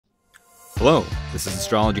Hello, this is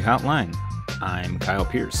Astrology Hotline. I'm Kyle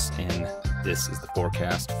Pierce, and this is the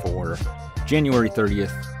forecast for January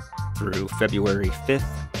 30th through February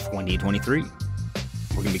 5th, 2023. We're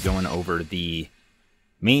going to be going over the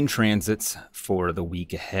main transits for the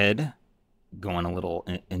week ahead, going a little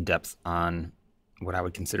in depth on what I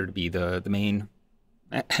would consider to be the main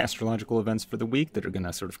astrological events for the week that are going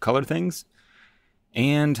to sort of color things.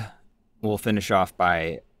 And we'll finish off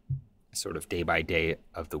by sort of day by day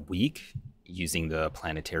of the week, using the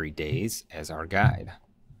planetary days as our guide.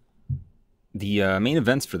 The main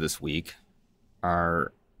events for this week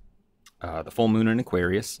are the full moon in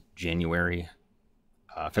Aquarius, February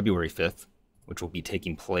 5th, which will be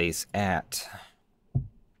taking place at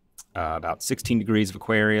about 16 degrees of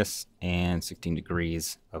Aquarius and 16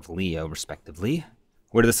 degrees of Leo, respectively,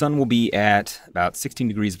 where the sun will be at about 16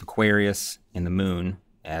 degrees of Aquarius and the moon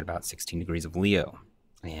at about 16 degrees of Leo.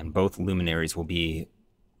 And both luminaries will be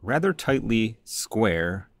rather tightly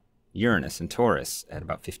square Uranus and Taurus at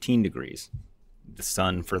about 15 degrees. The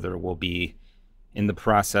sun further will be in the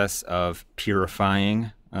process of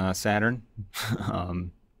purifying Saturn, or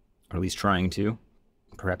at least trying to,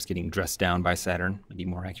 perhaps getting dressed down by Saturn, maybe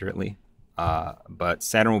more accurately. But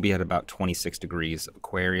Saturn will be at about 26 degrees of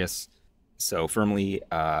Aquarius, so firmly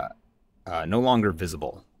no longer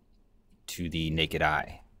visible to the naked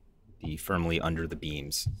eye, be firmly under the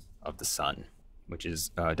beams of the sun, which is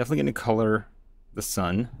definitely going to color the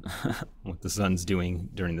sun, what the sun's doing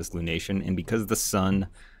during this lunation. And because the sun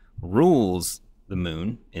rules the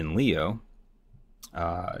moon in Leo,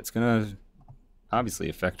 it's going to obviously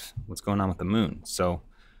affect what's going on with the moon. So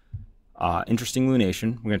interesting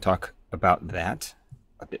lunation. We're going to talk about that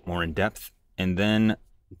a bit more in depth. And then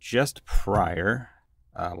just prior,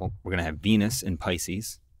 we're going to have Venus in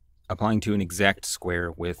Pisces, applying to an exact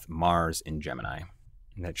square with Mars in Gemini.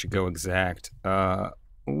 And that should go exact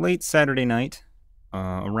late Saturday night,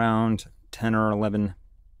 around 10 or 11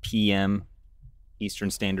 p.m.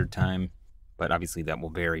 Eastern Standard Time. But obviously that will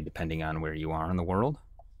vary depending on where you are in the world.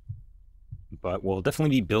 But we'll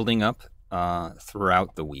definitely be building up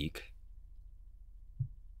throughout the week.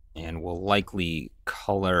 And will likely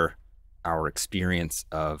color our experience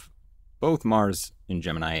of both Mars in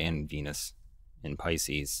Gemini and Venus in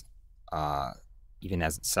Pisces, even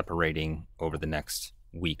as it's separating over the next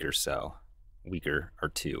week or so, week or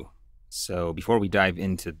two. So before we dive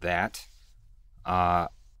into that, I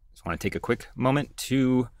just want to take a quick moment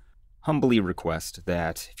to humbly request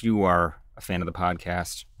that if you are a fan of the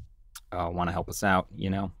podcast, want to help us out,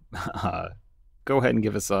 go ahead and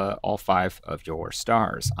give us all 5 of your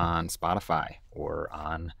stars on Spotify or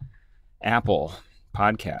on Apple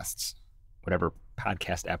Podcasts, whatever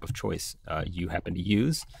podcast app of choice you happen to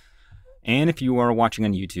use. And if you are watching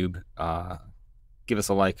on YouTube, give us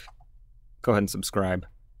a like, go ahead and subscribe,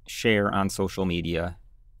 share on social media.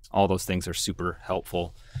 All those things are super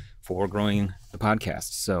helpful for growing the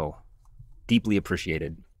podcast. So deeply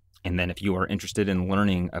appreciated. And then if you are interested in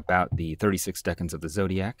learning about the 36 decans of the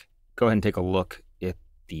zodiac, go ahead and take a look at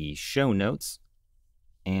the show notes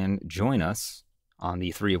and join us on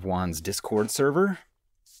the 3 of Wands Discord server,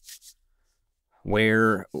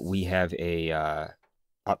 where we have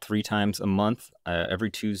about 3 times a month,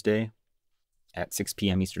 every Tuesday at 6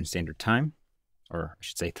 p.m. Eastern Standard Time, or I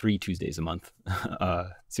should say 3 Tuesdays a month,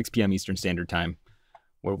 6 p.m. Eastern Standard Time,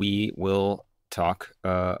 where we will talk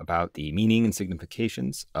about the meaning and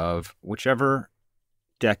significations of whichever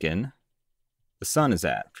decan the sun is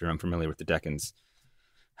at. If you're unfamiliar with the decans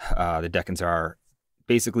are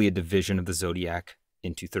basically a division of the zodiac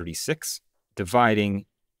into 36, dividing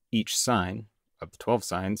each sign of the 12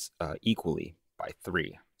 signs equally by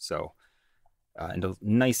 3. So into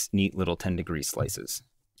nice, neat little 10-degree slices.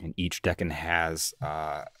 And each decan has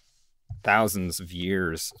thousands of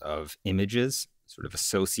years of images sort of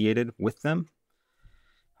associated with them,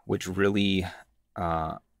 which really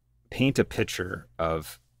paint a picture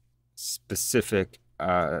of specific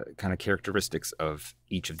kind of characteristics of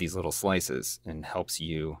each of these little slices, and helps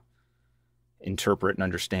you interpret and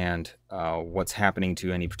understand what's happening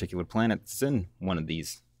to any particular planet that's in one of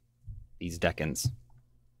these decans.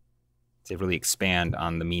 They really expand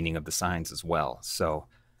on the meaning of the signs as well. So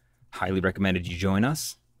highly recommended you join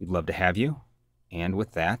us. We'd love to have you. And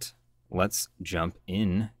with that, let's jump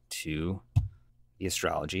into the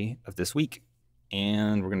astrology of this week.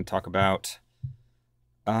 And we're going to talk about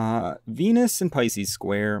Venus and Pisces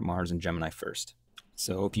square Mars and Gemini first.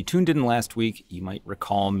 So if you tuned in last week, you might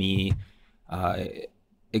recall me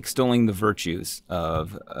extolling the virtues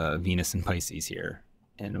of Venus and Pisces here.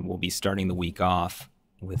 And we'll be starting the week off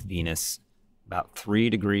with Venus about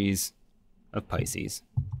 3 degrees of Pisces,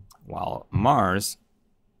 while Mars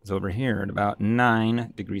is over here at about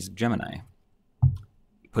 9 degrees of Gemini,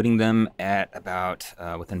 putting them at about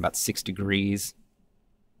within about 6 degrees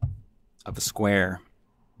of a square,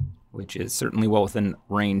 which is certainly well within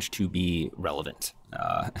range to be relevant.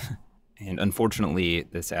 And unfortunately,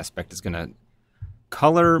 this aspect is going to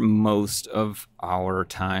color most of our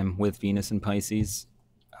time with Venus in Pisces,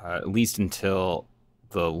 at least until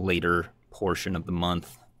the later portion of the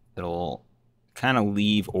month. It'll kind of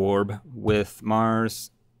leave orb with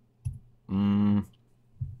Mars. I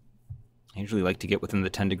usually like to get within the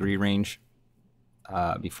 10-degree range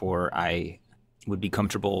before I would be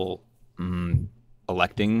comfortable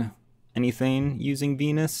electing anything using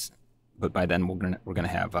Venus. But by then we're gonna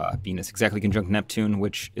have Venus exactly conjunct Neptune,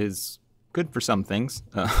 which is good for some things,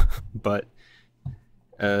 but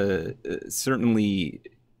certainly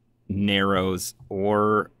narrows,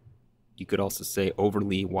 or you could also say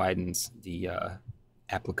overly widens the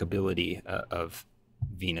applicability of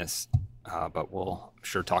Venus. But we'll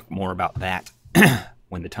sure talk more about that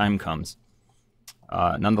when the time comes.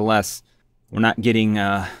 Nonetheless, we're not getting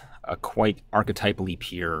a quite archetypally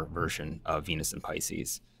pure version of Venus in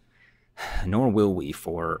Pisces, nor will we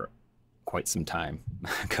for quite some time,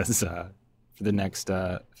 because for the next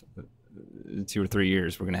 2 or 3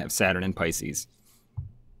 years, we're going to have Saturn in Pisces,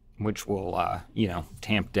 which will,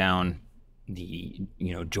 tamp down the,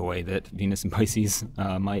 joy that Venus in Pisces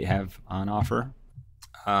might have on offer.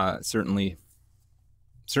 Certainly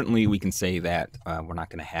we can say that we're not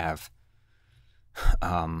going to have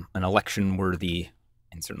an election-worthy,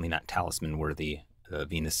 and certainly not talisman-worthy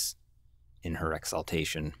Venus in her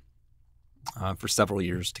exaltation for several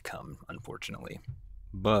years to come, unfortunately.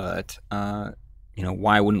 But,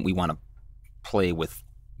 why wouldn't we want to play with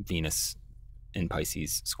Venus in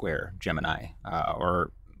Pisces square Gemini?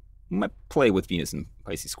 Or might play with Venus in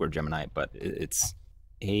Pisces square Gemini, but it's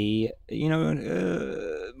a,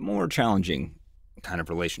 more challenging kind of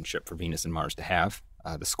relationship for Venus and Mars to have.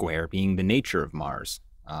 The square being the nature of Mars,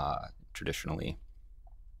 traditionally.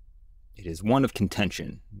 It is one of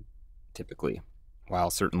contention, typically. While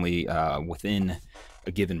certainly within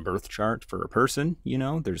a given birth chart for a person,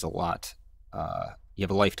 there's a lot, you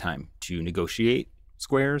have a lifetime to negotiate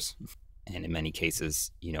squares. And in many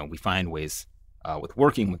cases, we find ways with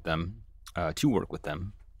working with them, to work with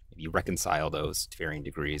them, maybe reconcile those to varying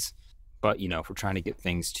degrees. But, if we're trying to get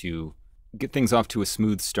things off to a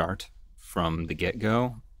smooth start from the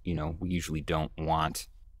get-go, we usually don't want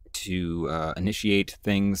to initiate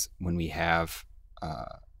things when we have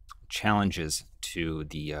challenges to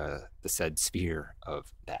the said sphere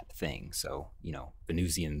of that thing. So,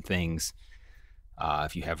 Venusian things.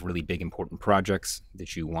 If you have really big important projects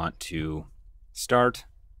that you want to start,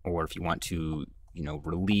 or if you want to,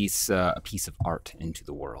 release a piece of art into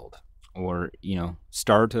the world, or,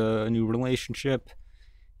 start a new relationship,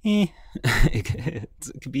 it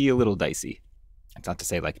could be a little dicey. It's not to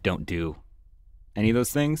say, don't do any of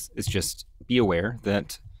those things. It's just be aware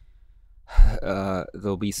that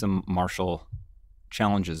there'll be some martial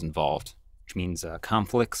challenges involved, which means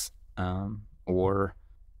conflicts or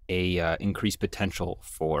a increased potential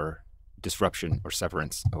for disruption or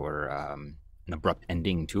severance or an abrupt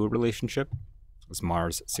ending to a relationship, as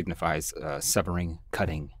Mars signifies severing,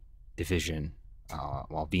 cutting, division,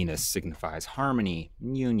 while Venus signifies harmony,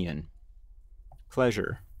 union,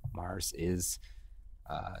 pleasure. Mars is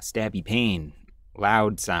stabby pain,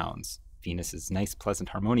 loud sounds. Venus is nice, pleasant,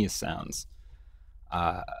 harmonious sounds.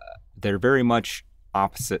 They're very much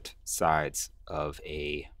opposite sides of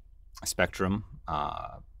a spectrum,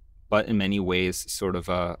 but in many ways sort of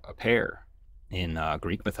a pair. In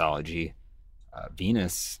Greek mythology,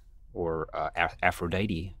 Venus, or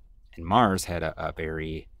Aphrodite, and Mars had a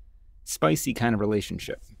very spicy kind of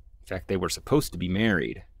relationship. In fact, they were supposed to be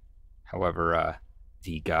married. However,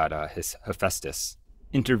 the god Hephaestus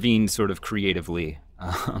intervened sort of creatively.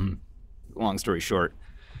 Long story short,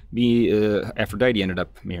 Aphrodite ended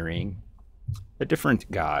up marrying a different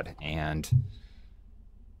god, and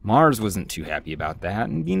Mars wasn't too happy about that,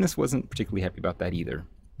 and Venus wasn't particularly happy about that either.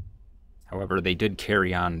 However, they did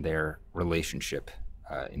carry on their relationship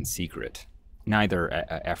in secret. Neither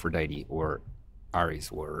Aphrodite or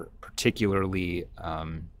Ares were particularly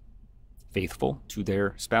faithful to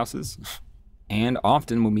their spouses. And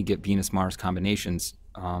often when we get Venus-Mars combinations,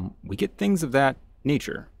 we get things of that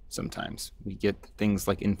nature sometimes. We get things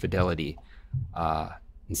like infidelity, and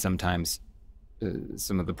sometimes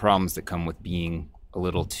some of the problems that come with being a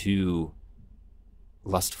little too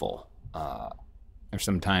lustful, or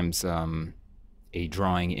sometimes a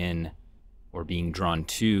drawing in or being drawn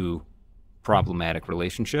to problematic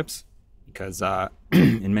relationships, because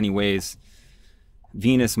in many ways,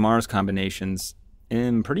 Venus-Mars combinations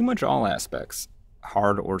in pretty much all aspects,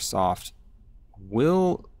 hard or soft,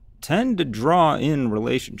 will tend to draw in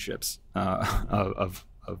relationships of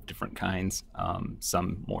different kinds,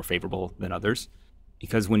 some more favorable than others.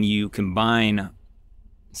 Because when you combine,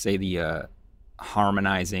 say, the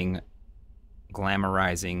harmonizing,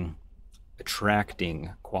 glamorizing,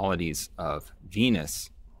 attracting qualities of Venus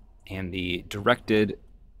and the directed,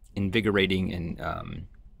 invigorating, and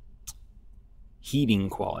heating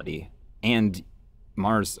quality, and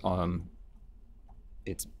Mars,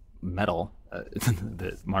 it's metal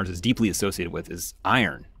that Mars is deeply associated with is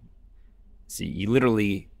iron. See, you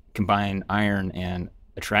literally combine iron and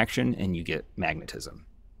attraction and you get magnetism.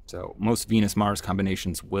 So most Venus-Mars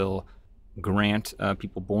combinations will grant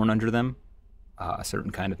people born under them a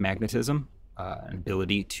certain kind of magnetism, an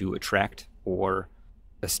ability to attract or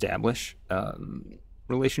establish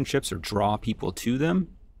relationships or draw people to them.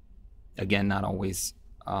 Again, not always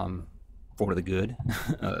for the good.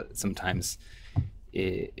 Sometimes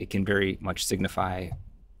it can very much signify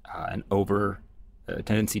a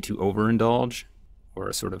tendency to overindulge or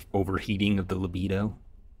a sort of overheating of the libido.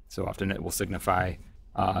 So often it will signify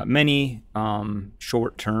many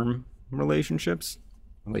short-term relationships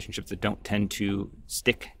that don't tend to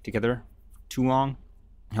stick together too long.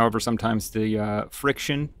 However, sometimes the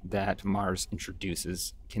friction that Mars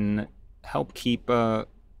introduces can help keep a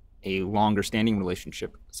longer-standing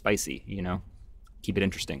relationship spicy, keep it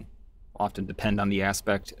interesting. Often depend on the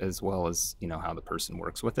aspect as well as, how the person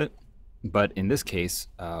works with it. But in this case,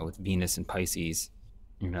 with Venus and Pisces,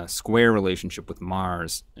 in a square relationship with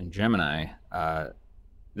Mars and Gemini,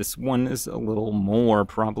 this one is a little more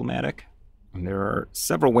problematic. And there are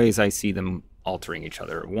several ways I see them altering each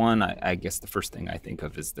other. One, I guess the first thing I think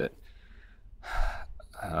of is that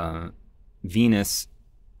Venus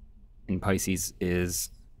in Pisces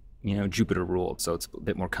is, Jupiter ruled. So it's a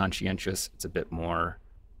bit more conscientious. It's a bit more,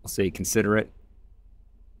 I'll say, considerate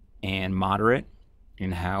and moderate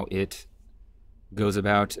in how it goes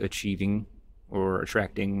about achieving or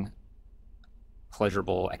attracting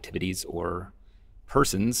pleasurable activities or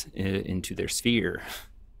persons into their sphere.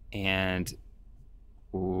 And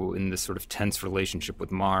in this sort of tense relationship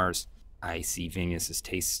with Mars, I see Venus's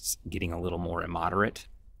tastes getting a little more immoderate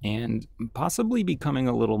and possibly becoming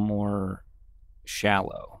a little more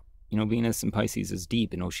shallow. Venus in Pisces is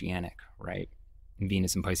deep and oceanic, right? And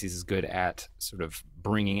Venus in Pisces is good at sort of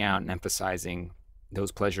bringing out and emphasizing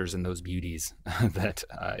those pleasures and those beauties that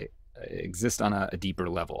exist on a deeper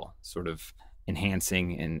level, sort of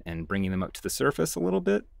enhancing and bringing them up to the surface a little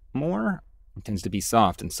bit more. It tends to be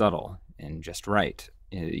soft and subtle and just right.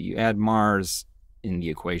 You add Mars in the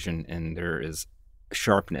equation and there is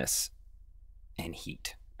sharpness and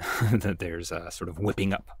heat. That there's a sort of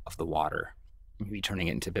whipping up of the water, maybe turning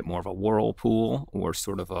it into a bit more of a whirlpool or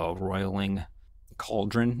sort of a roiling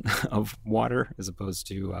cauldron of water as opposed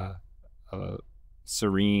to a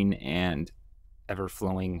serene and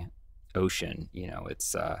ever-flowing ocean.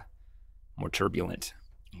 It's more turbulent.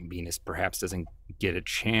 Venus perhaps doesn't get a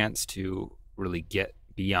chance to really get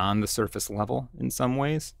beyond the surface level in some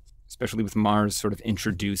ways, especially with Mars sort of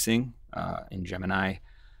introducing in Gemini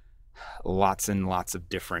lots and lots of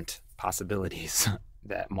different possibilities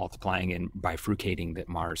that multiplying and bifurcating that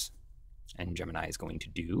Mars and Gemini is going to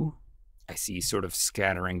do. I see sort of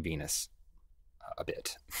scattering Venus a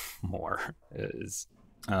bit more.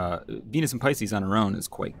 Venus in Pisces on her own is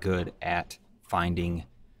quite good at finding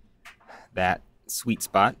that sweet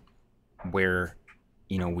spot where,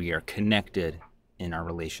 we are connected in our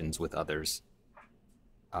relations with others,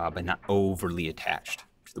 but not overly attached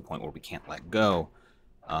to the point where we can't let go.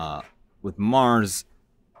 With Mars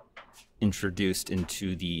introduced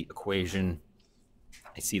into the equation,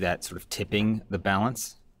 I see that sort of tipping the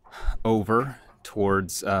balance over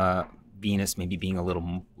towards Venus maybe being a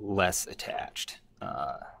little less attached,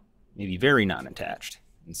 maybe very non-attached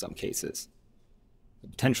in some cases.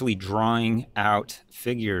 Potentially drawing out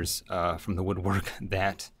figures from the woodwork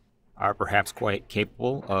that are perhaps quite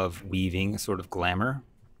capable of weaving a sort of glamour,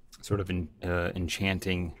 sort of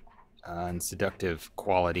enchanting and seductive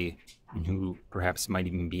quality, and who perhaps might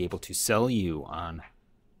even be able to sell you on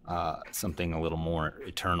something a little more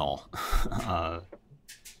eternal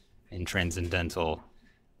and transcendental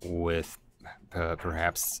with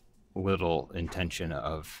perhaps little intention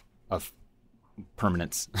of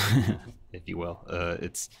permanence, if you will.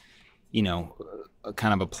 It's, a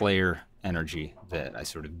kind of a player energy that I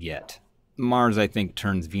sort of get. Mars, I think,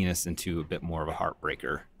 turns Venus into a bit more of a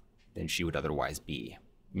heartbreaker than she would otherwise be.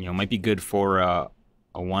 Might be good for a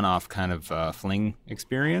one-off kind of fling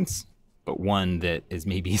experience, but one that is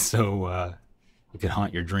maybe so it could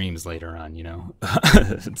haunt your dreams later on,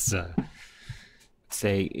 It's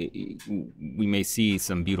say we may see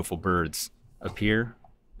some beautiful birds appear,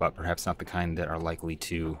 but perhaps not the kind that are likely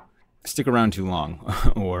to stick around too long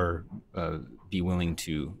or be willing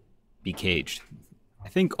to be caged. I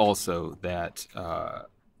think also that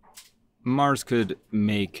Mars could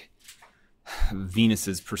make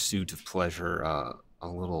Venus's pursuit of pleasure a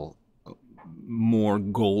little more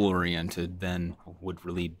goal-oriented than would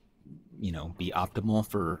really, be optimal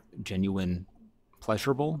for genuine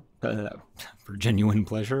pleasure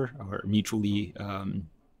or mutually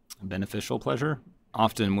beneficial pleasure.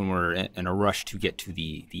 Often when we're in a rush to get to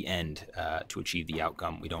the end, to achieve the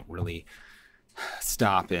outcome, we don't really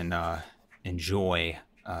stop and enjoy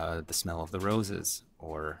the smell of the roses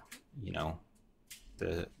or,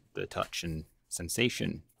 the touch and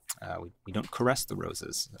sensation. We don't caress the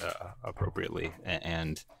roses appropriately,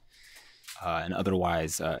 and an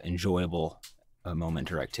otherwise enjoyable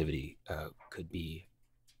moment or activity could be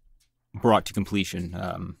brought to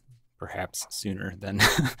completion perhaps sooner than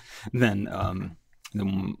than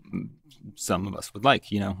some of us would like.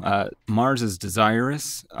 Mars is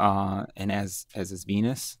desirous, and as is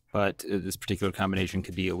Venus, but this particular combination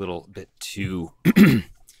could be a little bit too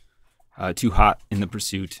too hot in the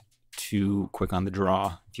pursuit, too quick on the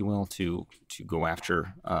draw, if you will, to go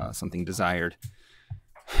after something desired,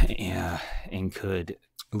 and could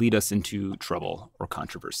lead us into trouble or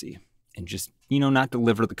controversy, and just not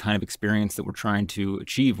deliver the kind of experience that we're trying to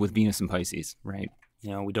achieve with Venus and Pisces, right?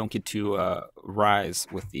 We don't get to rise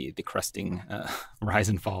with the cresting, rise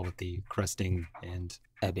and fall with the cresting and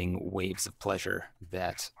ebbing waves of pleasure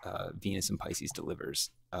that Venus and Pisces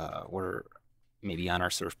delivers. We're maybe on our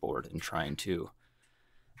surfboard and trying to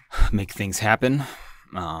make things happen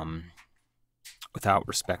without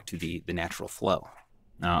respect to the natural flow.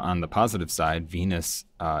 Now, on the positive side, Venus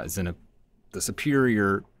is in the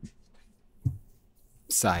superior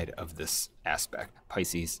side of this aspect.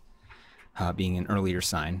 Pisces being an earlier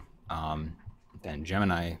sign than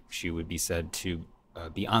Gemini, she would be said to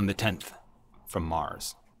be on the 10th from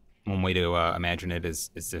Mars. One way to imagine it is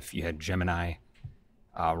if you had Gemini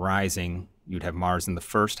rising, you'd have Mars in the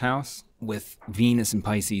first house with Venus and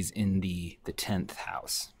Pisces in the 10th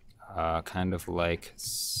house, kind of like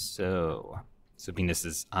so. So Venus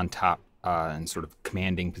is on top in sort of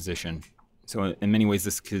commanding position. So in many ways,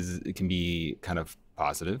 it can be kind of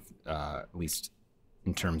positive, at least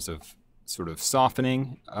in terms of sort of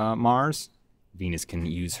softening Mars. Venus can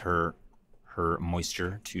use her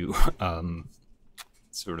moisture to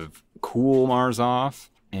sort of cool Mars off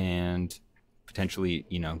and potentially,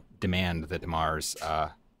 demand that Mars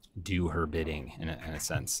do her bidding in a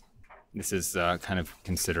sense. This is kind of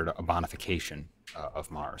considered a bonification of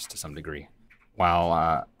Mars to some degree.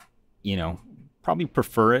 While, probably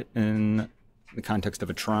prefer it in the context of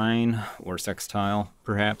a trine or sextile,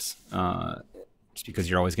 perhaps, just because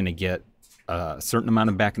you're always going to get a certain amount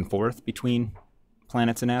of back and forth between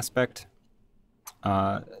planets and aspect.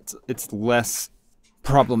 It's less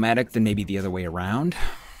problematic than maybe the other way around,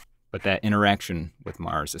 but that interaction with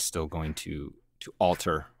Mars is still going to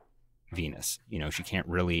alter Venus. She can't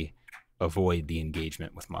really avoid the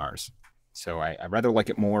engagement with Mars. So I rather like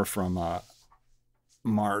it more from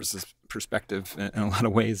Mars's perspective in a lot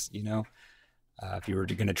of ways. If you were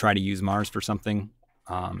going to try to use Mars for something,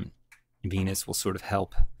 Venus will sort of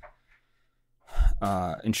help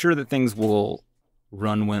ensure that things will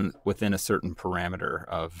run within a certain parameter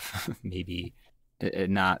of maybe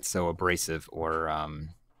not so abrasive or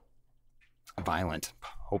violent,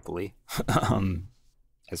 hopefully,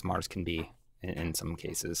 as Mars can be in some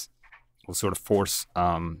cases. Will sort of force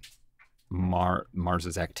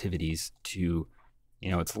Mars's activities to,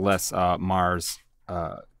 it's less Mars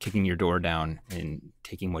kicking your door down and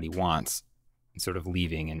taking what he wants and sort of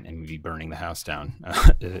leaving and maybe burning the house down.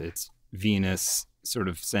 It's Venus sort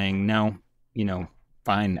of saying, no,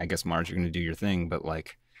 fine, I guess Mars, you're going to do your thing, but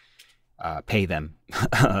pay them,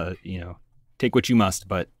 take what you must,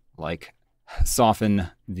 but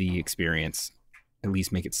soften the experience, at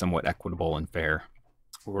least make it somewhat equitable and fair.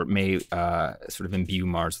 Or it may sort of imbue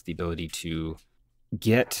Mars with the ability to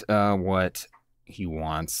get what he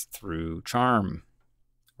wants through charm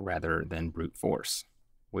rather than brute force,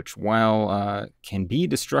 which while can be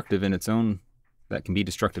destructive in its own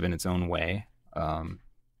way,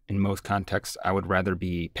 in most contexts, I would rather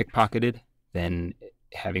be pickpocketed than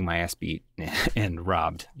having my ass beat and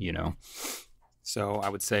robbed, So I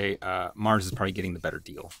would say Mars is probably getting the better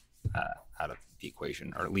deal out of the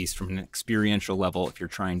equation, or at least from an experiential level. If you're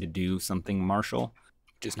trying to do something martial,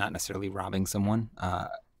 which is not necessarily robbing someone,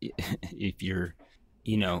 if you're,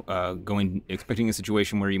 expecting a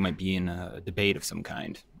situation where you might be in a debate of some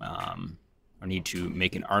kind, or need to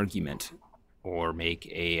make an argument or make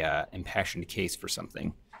a impassioned case for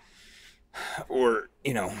something, or,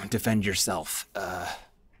 defend yourself,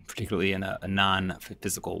 particularly in a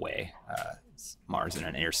non-physical way. Mars in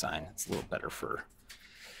an air sign, it's a little better for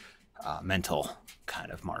mental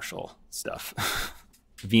kind of martial stuff.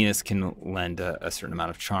 Venus can lend a certain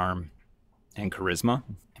amount of charm and charisma,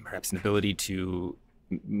 and perhaps an ability to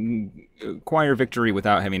acquire victory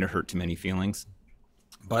without having to hurt too many feelings.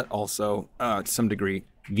 But also, to some degree,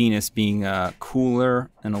 Venus being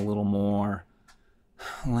cooler and a little more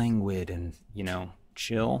languid and,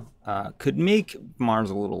 chill, could make Mars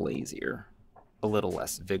a little lazier, a little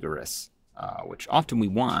less vigorous, which often we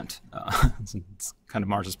want. It's kind of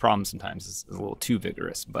Mars's problem sometimes, is a little too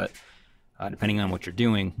vigorous. But depending on what you're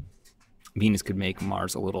doing, Venus could make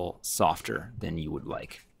Mars a little softer than you would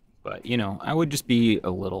like. But, I would just be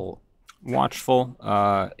a little watchful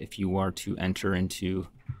if you are to enter into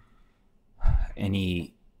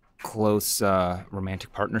any close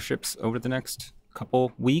romantic partnerships over the next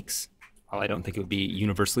couple weeks. While I don't think it would be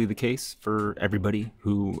universally the case for everybody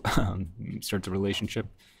who starts a relationship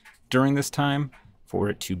during this time, for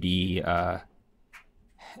it to be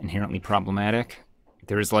inherently problematic,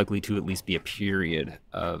 there is likely to at least be a period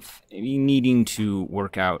of needing to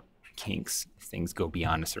work out kinks if things go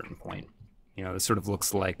beyond a certain point. This sort of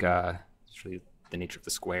looks like it's really the nature of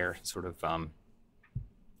the square, sort of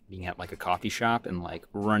being at like a coffee shop and like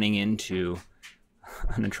running into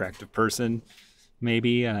an attractive person,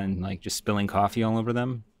 maybe, and like just spilling coffee all over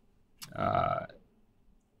them.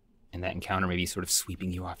 And that encounter maybe sort of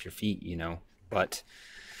sweeping you off your feet, But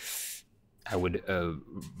I would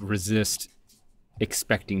resist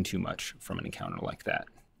expecting too much from an encounter like that.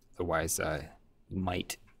 Otherwise, you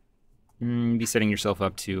might be setting yourself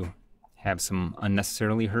up to have some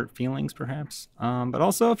unnecessarily hurt feelings, perhaps. But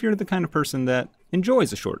also, if you're the kind of person that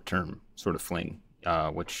enjoys a short-term sort of fling,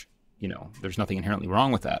 which, there's nothing inherently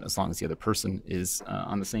wrong with that as long as the other person is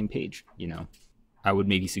on the same page, I would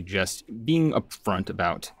maybe suggest being upfront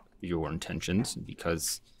about your intentions,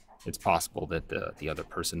 because it's possible that the other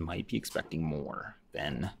person might be expecting more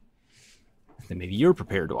than maybe you're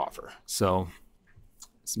prepared to offer. So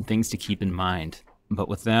some things to keep in mind. But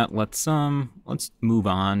with that, let's move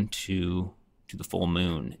on to the full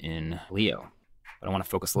moon in Leo. But I want to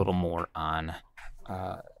focus a little more on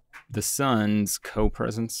the sun's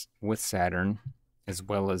co-presence with Saturn, as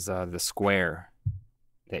well as the square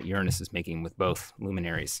that Uranus is making with both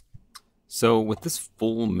luminaries. So with this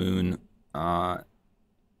full moon at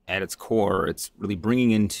its core, it's really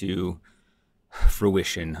bringing into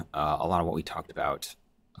fruition a lot of what we talked about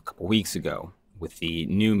a couple weeks ago with the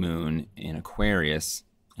new moon in Aquarius,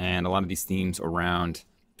 and a lot of these themes around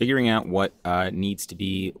figuring out what needs to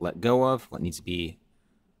be let go of, what needs to be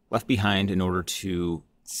left behind in order to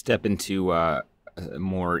step into a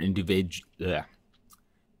more individuated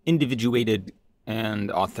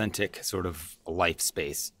and authentic sort of life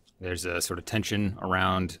space. There's a sort of tension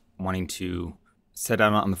around wanting to set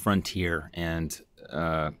out on the frontier and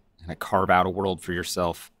kind of carve out a world for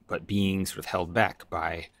yourself, but being sort of held back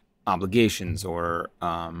by obligations or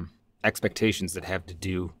expectations that have to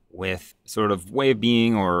do with sort of way of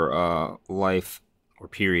being or life or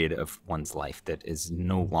period of one's life that is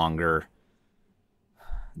no longer,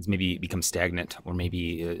 it's maybe become stagnant, or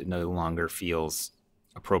maybe it no longer feels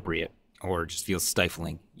appropriate, or just feels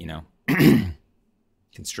stifling,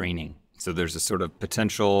 constraining. So there's a sort of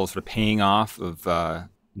potential sort of paying off of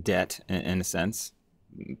debt in a sense,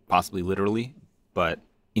 possibly literally, but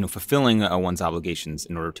fulfilling one's obligations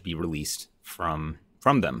in order to be released from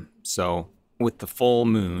them. So with the full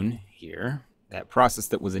moon here, that process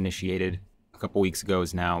that was initiated a couple weeks ago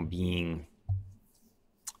is now being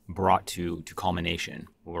brought to culmination,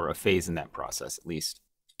 or a phase in that process at least.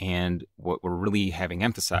 And what we're really having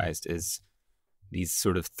emphasized is these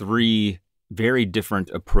sort of three very different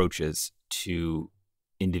approaches to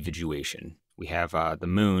individuation. We have the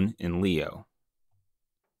moon in Leo,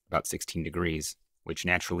 about 16 degrees, which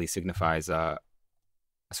naturally signifies a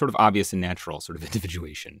sort of obvious and natural sort of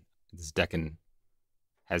individuation. This decan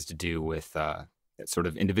has to do with that sort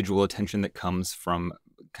of individual attention that comes from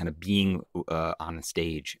kind of being on a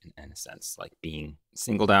stage, in a sense, like being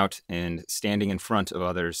singled out and standing in front of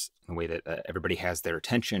others in a way that everybody has their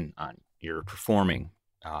attention on. You're performing,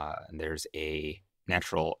 and there's a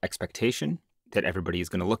natural expectation that everybody is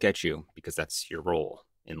going to look at you because that's your role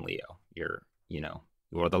in Leo. You're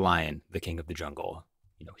the lion, the king of the jungle.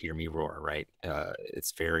 Hear me roar, right?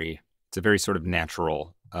 It's a very sort of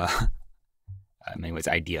natural, in many ways,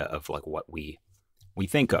 idea of like what we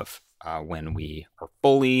think of when we are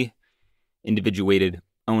fully individuated,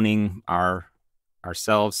 owning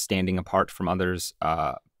ourselves, standing apart from others,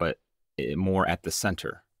 but more at the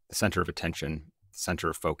center of attention, the center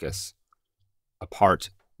of focus, apart,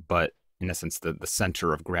 but in essence, the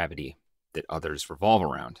center of gravity that others revolve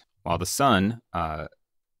around. While the sun,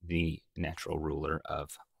 the natural ruler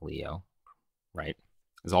of Leo, right,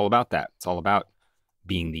 is all about that. It's all about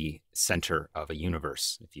being the center of a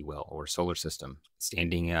universe, if you will, or solar system,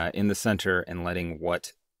 standing in the center and letting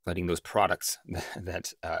those products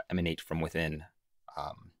that emanate from within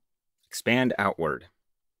expand outward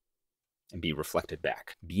and be reflected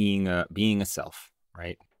back, being a self,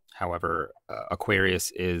 right? However,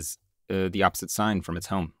 Aquarius is the opposite sign from its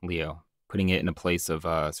home, Leo, putting it in a place of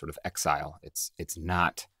sort of exile. It's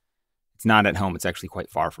not at home. It's actually quite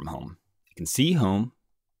far from home. You can see home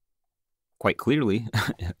quite clearly,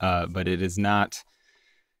 but it's not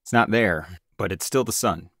there. But it's still the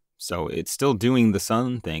sun, so it's still doing the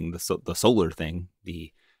sun thing, the solar thing,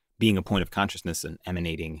 the being a point of consciousness and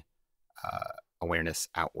emanating awareness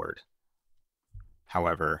outward.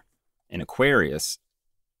 However, in Aquarius,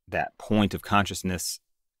 that point of consciousness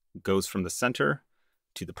goes from the center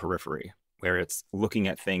to the periphery, where it's looking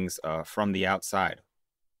at things from the outside,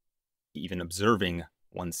 even observing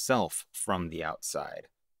oneself from the outside,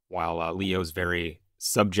 while Leo's very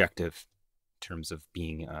subjective in terms of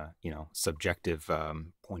being, subjective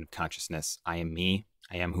point of consciousness. I am me.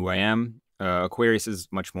 I am who I am. Aquarius is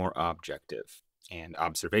much more objective and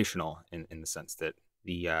observational in the sense that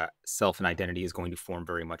the self and identity is going to form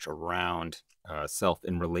very much around self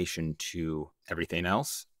in relation to everything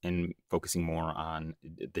else, and focusing more on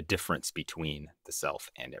the difference between the self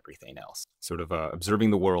and everything else. Sort of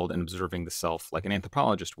observing the world and observing the self like an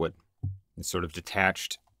anthropologist would. In sort of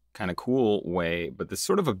detached, kind of cool way, but this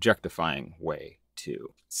sort of objectifying way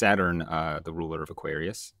too. Saturn, the ruler of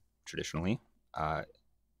Aquarius, traditionally,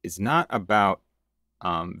 is not about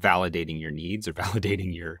validating your needs or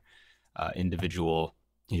validating your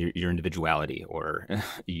individuality or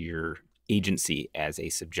your agency as a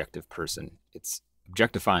subjective person. It's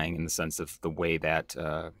objectifying in the sense of the way that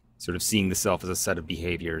sort of seeing the self as a set of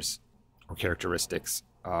behaviors or characteristics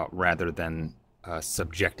rather than a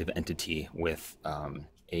subjective entity with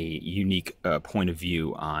a unique point of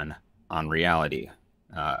view on reality.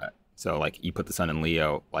 So like you put the sun in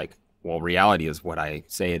Leo, like, well, reality is what I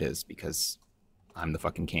say it is because I'm the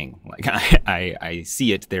fucking king. Like I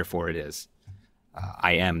see it, therefore it is.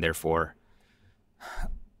 I am, therefore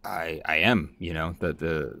I am,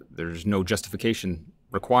 there's no justification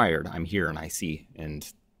required. I'm here and I see,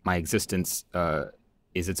 and my existence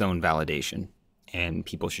is its own validation, and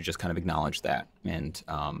people should just kind of acknowledge that and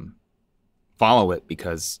follow it,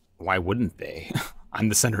 because why wouldn't they? I'm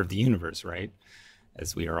the center of the universe, right?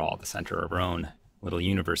 As we are all the center of our own little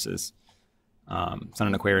universes. Sun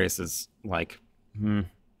in Aquarius is like,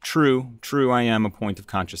 true, I am a point of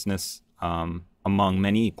consciousness among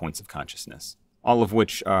many points of consciousness, all of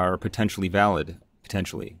which are potentially valid,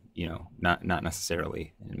 not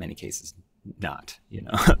necessarily, in many cases, not,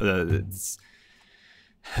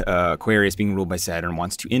 Aquarius being ruled by Saturn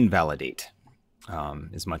wants to invalidate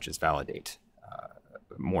as much as validate,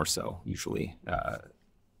 more so, usually.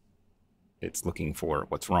 It's looking for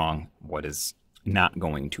what's wrong, what is not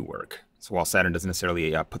going to work. So while Saturn doesn't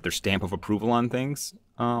necessarily put their stamp of approval on things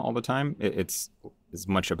all the time, it's as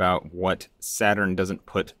much about what Saturn doesn't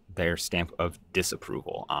put their stamp of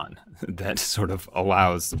disapproval on that sort of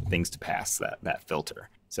allows things to pass that filter.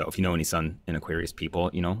 So if you know any Sun in Aquarius people,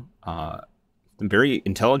 very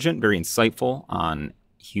intelligent, very insightful on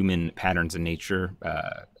human patterns in nature,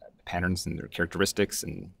 patterns and their characteristics,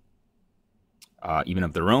 and even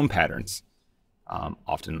of their own patterns,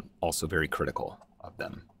 often also very critical of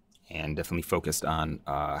them, and definitely focused on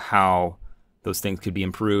how those things could be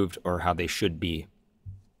improved or how they should be,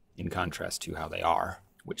 in contrast to how they are,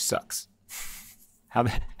 which sucks.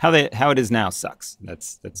 How it is now sucks.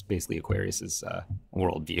 That's basically Aquarius's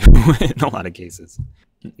worldview in a lot of cases.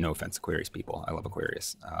 No offense, Aquarius people. I love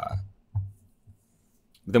Aquarius.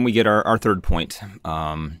 Then we get our third point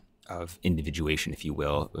of individuation, if you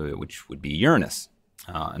will, which would be Uranus.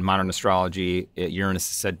 In modern astrology, Uranus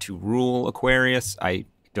is said to rule Aquarius. I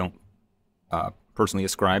don't personally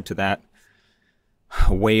ascribe to that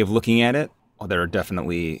way of looking at it. There are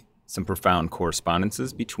definitely some profound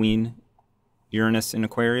correspondences between Uranus and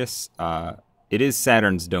Aquarius. It is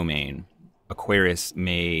Saturn's domain. Aquarius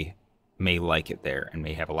may like it there and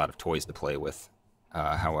may have a lot of toys to play with.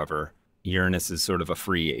 However, Uranus is sort of a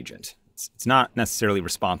free agent. It's not necessarily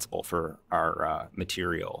responsible for our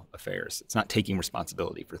material affairs. It's not taking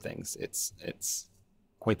responsibility for things. It's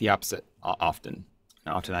quite the opposite often.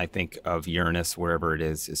 Often I think of Uranus, wherever it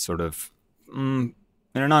is sort of in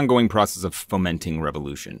an ongoing process of fomenting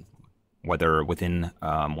revolution, whether within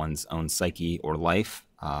one's own psyche or life,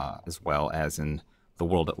 as well as in the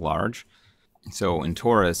world at large. So in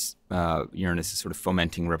Taurus, Uranus is sort of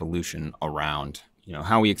fomenting revolution around,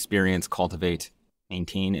 how we experience, cultivate,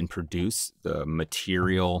 maintain, and produce the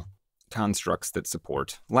material constructs that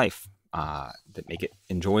support life, that make it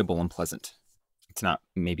enjoyable and pleasant. It's not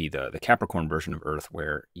maybe the Capricorn version of Earth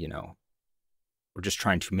where, we're just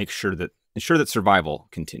trying to ensure that survival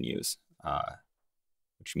continues,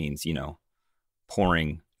 which means,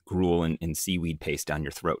 pouring gruel and seaweed paste down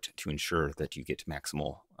your throat to ensure that you get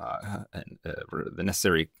maximal, the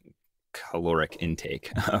necessary caloric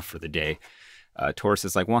intake for the day. Taurus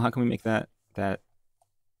is like, well, how can we make that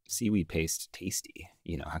seaweed paste tasty?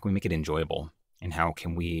 How can we make it enjoyable? And how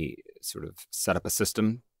can we sort of set up a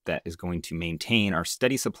system that is going to maintain our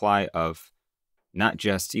steady supply of not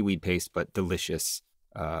just seaweed paste, but delicious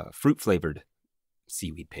fruit-flavored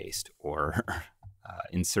seaweed paste, or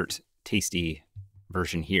insert tasty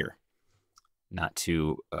version here. Not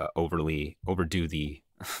to overdo the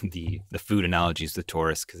food analogies with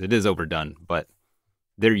Taurus, because it is overdone, but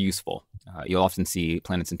they're useful. You'll often see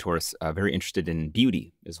planets in Taurus very interested in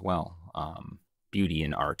beauty as well, beauty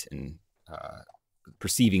and art, and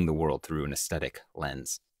perceiving the world through an aesthetic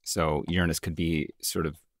lens. So Uranus could be sort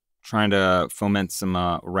of trying to foment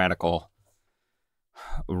some radical,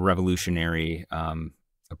 revolutionary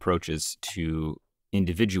approaches to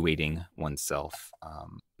individuating oneself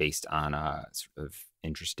based on a sort of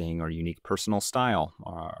interesting or unique personal style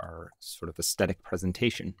or sort of aesthetic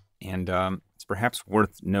presentation. And it's perhaps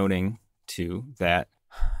worth noting, too, that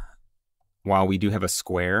while we do have a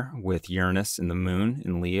square with Uranus and the moon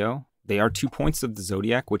in Leo, they are 2 points of the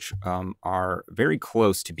zodiac which are very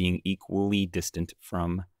close to being equally distant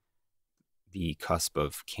from the cusp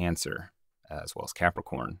of Cancer as well as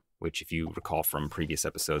Capricorn, which, if you recall from previous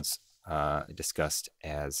episodes, discussed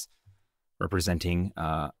as representing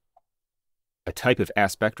a type of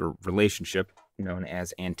aspect or relationship known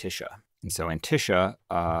as antitia. And so antitia,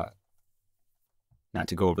 not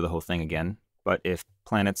to go over the whole thing again, but if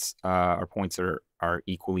planets or points are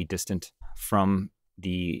equally distant from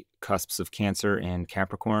the cusps of Cancer and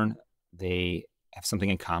Capricorn, they have something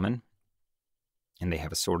in common, and they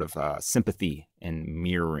have a sort of sympathy and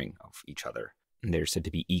mirroring of each other. And they're said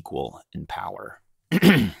to be equal in power.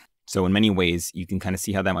 So in many ways, you can kind of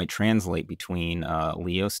see how that might translate between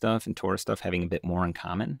Leo stuff and Taurus stuff having a bit more in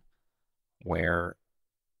common, where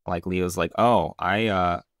like Leo's like, oh,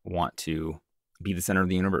 I want to be the center of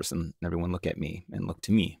the universe and everyone look at me and look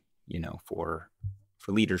to me, for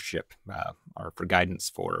leadership or for guidance,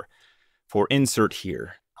 for insert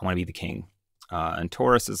here. I want to be the king. And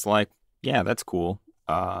Taurus is like, yeah, that's cool.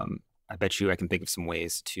 I bet you I can think of some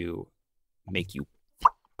ways to make you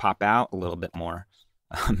pop out a little bit more.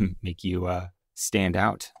 Make you stand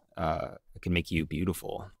out. I can make you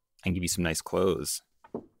beautiful. I can give you some nice clothes,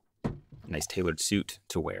 a nice tailored suit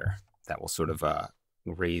to wear that will sort of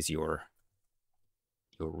raise your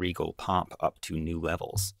regal pomp up to new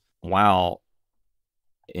levels. While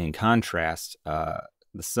in contrast, the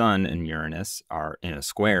Sun and Uranus are in a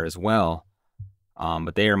square as well,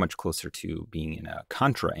 but they are much closer to being in a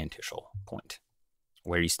contra-antitial point,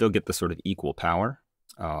 where you still get the sort of equal power.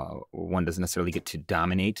 One doesn't necessarily get to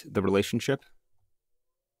dominate the relationship.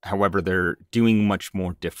 However, they're doing much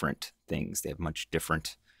more different things. They have much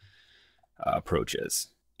different approaches.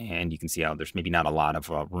 And you can see how there's maybe not a lot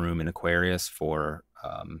of room in Aquarius for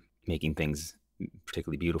making things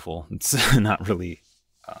particularly beautiful. It's not really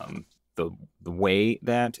the way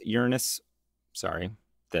that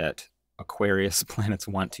that Aquarius planets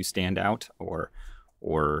want to stand out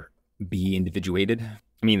or be individuated.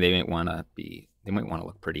 I mean, they might want to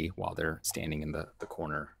look pretty while they're standing in the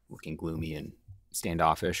corner looking gloomy and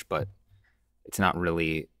standoffish, but it's not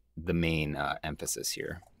really the main emphasis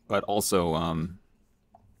here. But also,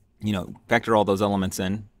 factor all those elements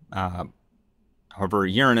in. However,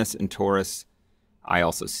 Uranus and Taurus, I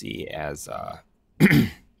also see as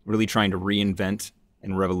really trying to reinvent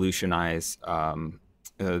and revolutionize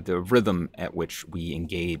the rhythm at which we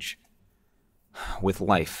engage with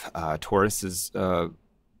life. Taurus is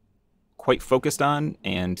quite focused on,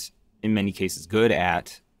 and in many cases good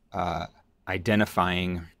at,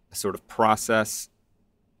 identifying a sort of process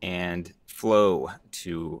and flow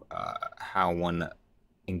to how one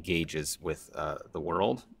engages with the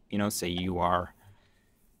world. Say you are,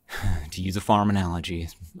 to use a farm analogy,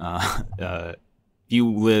 if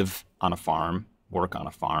you live on a farm, work on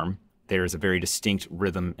a farm, there's a very distinct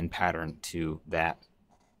rhythm and pattern to that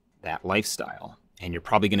lifestyle. And you're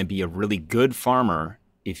probably going to be a really good farmer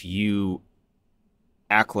if you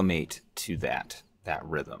acclimate to that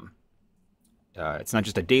rhythm. it's not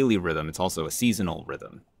just a daily rhythm, it's also a seasonal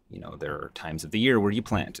rhythm. There are times of the year where you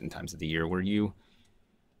plant and times of the year where you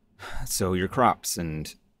sow your crops,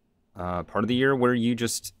 and part of the year where you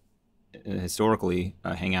just historically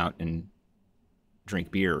hang out and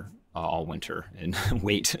drink beer all winter and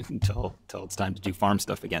wait until it's time to do farm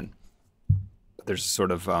stuff again. But there's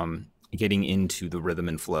sort of getting into the rhythm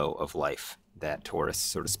and flow of life that Taurus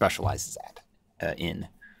sort of specializes in.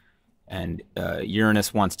 And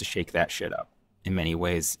Uranus wants to shake that shit up in many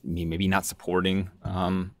ways, maybe not supporting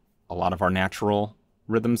a lot of our natural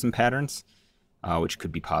rhythms and patterns, which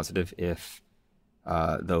could be positive if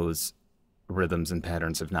those rhythms and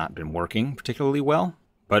patterns have not been working particularly well.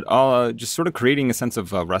 But just sort of creating a sense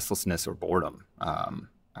of restlessness or boredom,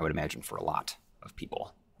 I would imagine, for a lot of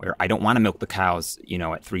people, where I don't want to milk the cows, at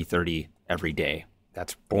 3:30 every day.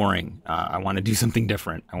 That's boring. I want to do something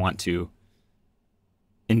different. I want to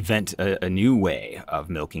invent a new way of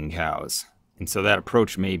milking cows. And so that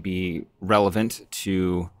approach may be relevant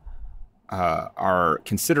to our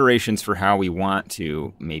considerations for how we want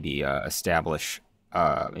to maybe establish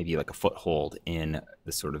maybe like a foothold in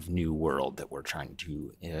the sort of new world that we're trying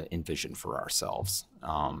to envision for ourselves.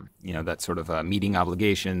 That sort of meeting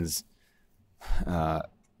obligations,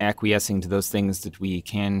 acquiescing to those things that we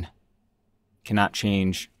cannot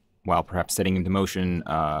change, while perhaps setting into motion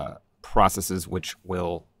processes which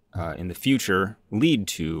will in the future lead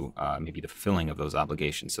to maybe the fulfilling of those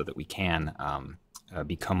obligations, so that we can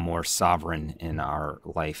become more sovereign in our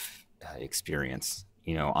life experience.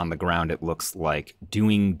 On the ground, it looks like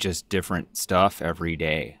doing just different stuff every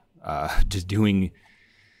day, just doing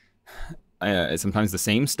sometimes the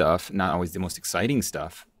same stuff, not always the most exciting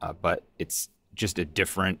stuff, but it's just a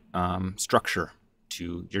different structure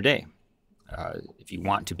to your day. If you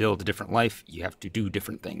want to build a different life, you have to do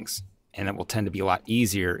different things. And it will tend to be a lot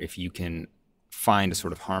easier if you can find a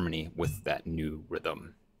sort of harmony with that new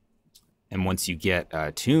rhythm. And once you get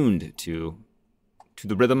tuned to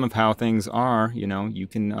the rhythm of how things are, you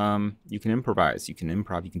can improvise, you can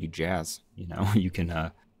improv, you can do jazz, you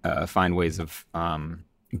can find ways of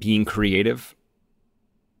being creative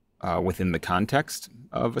within the context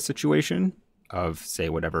of a situation, of, say,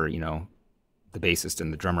 whatever, the bassist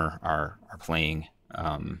and the drummer are playing,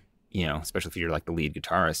 especially if you're like the lead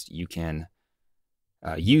guitarist, you can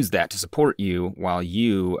use that to support you while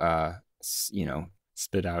you,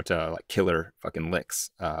 spit out like killer fucking licks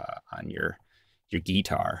on your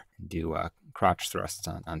guitar, and do crotch thrusts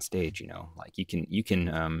on stage. Like you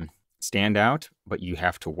can stand out, but you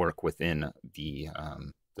have to work within the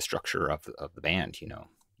structure of the band. You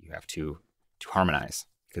have to harmonize,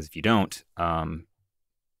 because if you don't,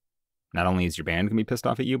 not only is your band gonna be pissed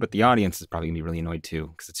off at you, but the audience is probably gonna be really annoyed too,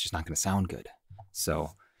 because it's just not gonna sound good. So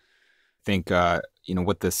I think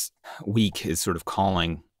what this week is sort of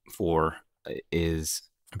calling for is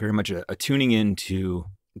very much a tuning into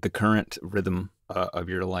the current rhythm of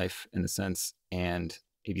your life, in a sense, and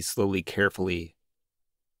maybe slowly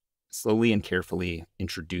and carefully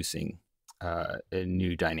introducing a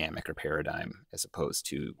new dynamic or paradigm, as opposed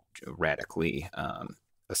to radically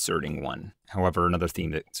asserting one. However, another theme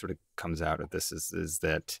that sort of comes out of this is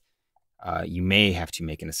that you may have to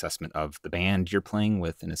make an assessment of the band you're playing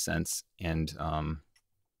with, in a sense, and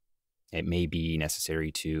it may be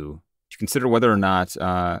necessary to consider whether or not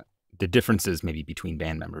the differences maybe between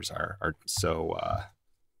band members are so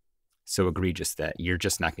egregious that you're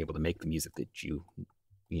just not going to be able to make the music that you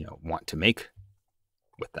want to make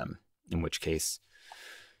with them. In which case,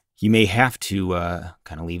 you may have to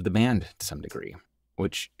kind of leave the band to some degree,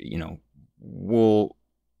 which will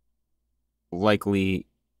likely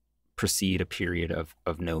precede a period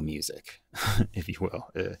of no music, if you will.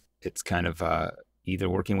 It's kind of either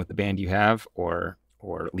working with the band you have or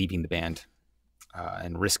leaving the band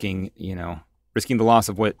and risking the loss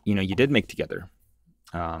of what you did make together,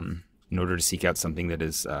 in order to seek out something that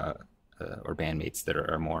is or bandmates that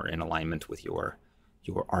are more in alignment with your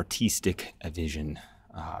artistic vision,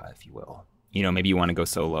 if you will. Maybe you want to go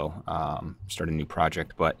solo, start a new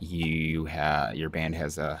project, but your band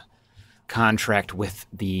has a contract with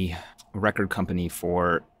the record company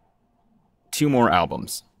for 2 more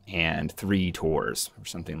albums and 3 tours or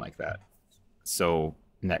something like that. So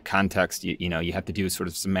in that context, you have to do sort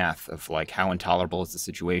of some math of like, how intolerable is the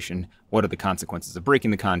situation? What are the consequences of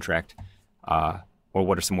breaking the contract? Or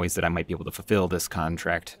what are some ways that I might be able to fulfill this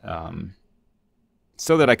contract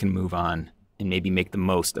so that I can move on and maybe make the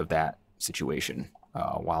most of that situation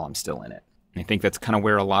while I'm still in it. And I think that's kind of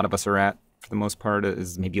where a lot of us are at, for the most part,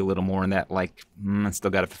 is maybe a little more in that, like, I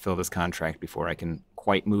still got to fulfill this contract before I can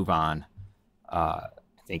quite move on. I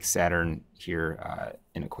think Saturn here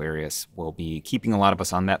in Aquarius will be keeping a lot of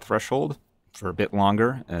us on that threshold, for a bit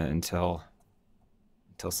longer until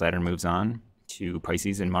Saturn moves on to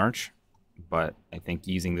Pisces in March. But I think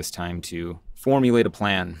using this time to formulate a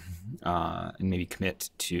plan and maybe commit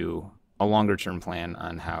to a longer-term plan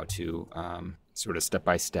on how to sort of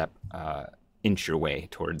step-by-step inch your way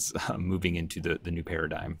towards moving into the new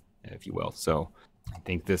paradigm, if you will. So I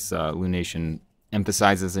think this lunation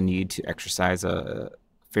emphasizes a need to exercise a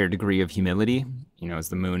fair degree of humility, as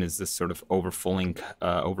the moon is this sort of overflowing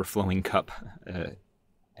cup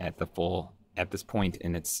at this point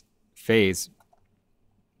in its phase.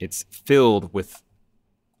 It's filled with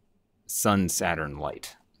Sun-Saturn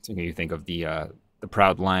light. So you think of the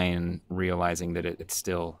proud lion realizing that it's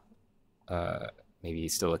still maybe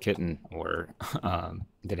still a kitten, or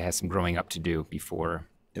that it has some growing up to do before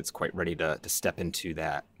it's quite ready to step into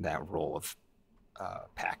that role of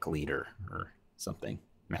pack leader or something.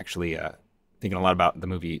 I'm actually thinking a lot about the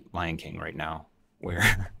movie Lion King right now,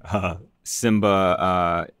 where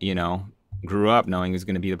Simba, grew up knowing he was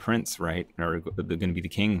going to be the prince, right, or going to be the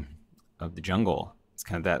king of the jungle. It's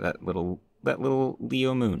kind of that little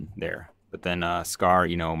Leo moon there. But then Scar,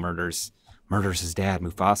 murders his dad,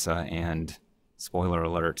 Mufasa, and spoiler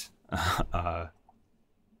alert,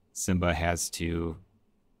 Simba has to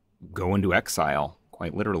go into exile,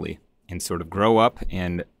 quite literally, and sort of grow up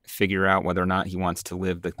and figure out whether or not he wants to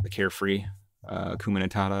live the carefree Hakuna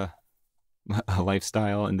Matata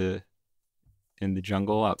lifestyle in the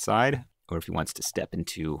jungle outside, or if he wants to step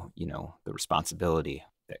into, the responsibility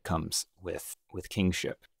that comes with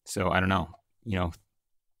kingship. So I don't know,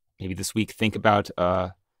 maybe this week think about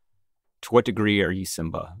to what degree are you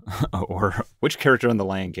Simba, or which character in The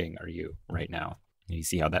Lion King are you right now? You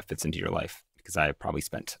see how that fits into your life, because I probably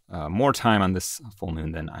spent more time on this full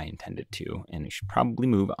moon than I intended to, and we should probably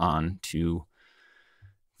move on to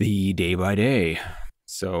the day by day.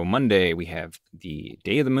 So Monday, we have the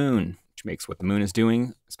day of the moon, which makes what the moon is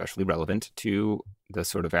doing especially relevant to the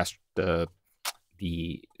sort of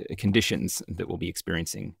the conditions that we'll be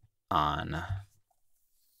experiencing on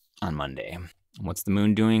Monday. And what's the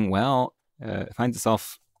moon doing? Well, it finds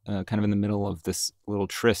itself kind of in the middle of this little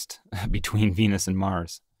tryst between Venus and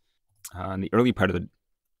Mars. In the early part of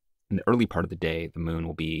the day, the moon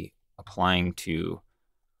will be applying to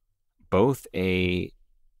both a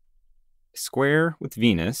square with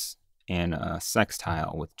Venus and a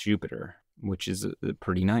sextile with Jupiter, which is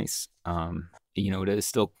pretty nice.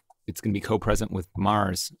 It's going to be co-present with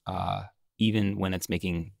Mars, even when it's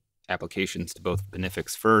making applications to both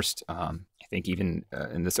benefics first. I think even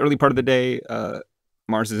in this early part of the day,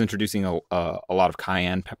 Mars is introducing a lot of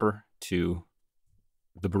cayenne pepper to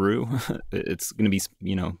the brew. It's going to be,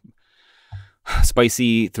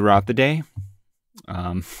 spicy throughout the day.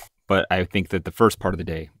 But I think that the first part of the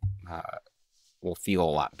day will feel a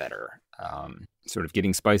lot better. Sort of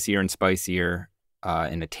getting spicier and spicier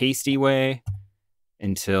in a tasty way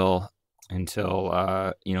until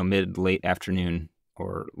mid-late afternoon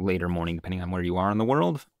or later morning, depending on where you are in the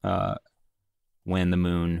world, when the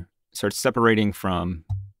moon starts separating from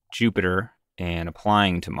Jupiter and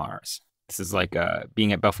applying to Mars. This is like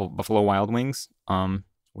being at Buffalo Wild Wings,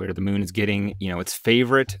 where the moon is getting, its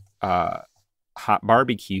favorite hot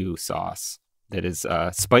barbecue sauce that is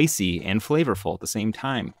spicy and flavorful at the same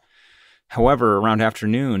time. However, around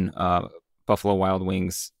afternoon, Buffalo Wild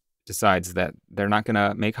Wings decides that they're not going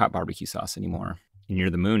to make hot barbecue sauce anymore. And you're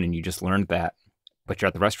the moon, and you just learned that. But you're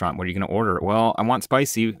at the restaurant. What are you going to order? Well, I want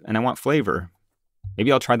spicy and I want flavor.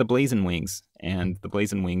 Maybe I'll try the blazing wings. And the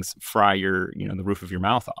blazing wings fry the roof of your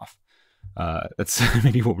mouth off. That's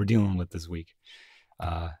maybe what we're dealing with this week,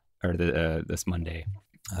 or this Monday.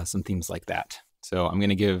 Some themes like that. So I'm going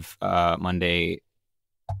to give Monday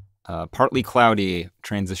partly cloudy,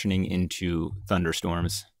 transitioning into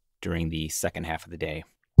thunderstorms during the second half of the day.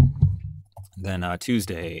 Then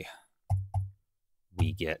Tuesday,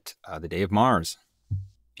 we get the day of Mars.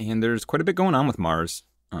 And there's quite a bit going on with Mars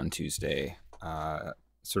on Tuesday.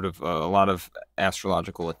 Sort of a lot of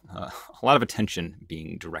astrological, a lot of attention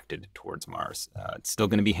being directed towards Mars. It's still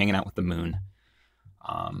going to be hanging out with the moon,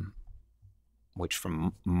 which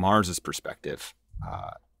from Mars's perspective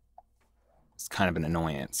is kind of an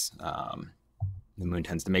annoyance. The moon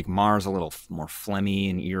tends to make Mars a little more phlegmy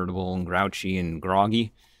and irritable and grouchy and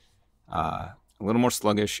groggy, a little more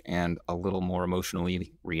sluggish and a little more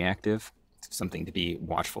emotionally reactive. Something to be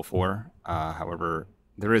watchful for. However,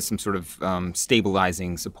 there is some sort of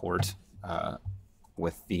stabilizing support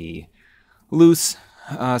with the loose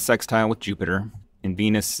sextile with Jupiter. And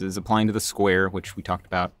Venus is applying to the square, which we talked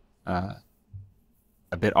about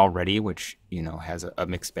a bit already, which, has a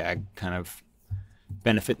mixed bag kind of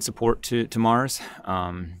benefit and support to Mars.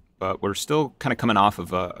 But we're still kind of coming off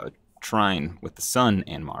of a trine with the Sun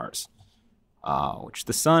and Mars, which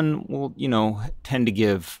the Sun will, tend to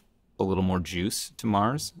give a little more juice to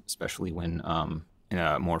Mars, especially when in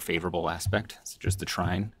a more favorable aspect, such as the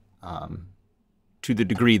trine, to the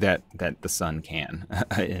degree that the Sun can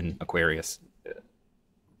in Aquarius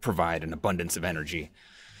provide an abundance of energy.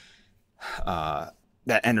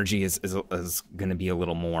 That energy is going to be a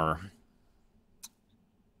little more,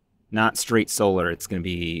 not straight solar. It's going to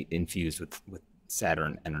be infused with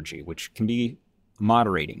Saturn energy, which can be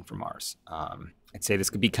moderating for Mars. I'd say this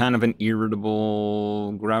could be kind of an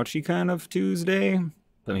irritable, grouchy kind of Tuesday,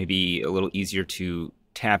 but maybe a little easier to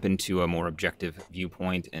tap into a more objective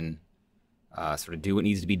viewpoint and sort of do what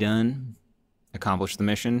needs to be done, accomplish the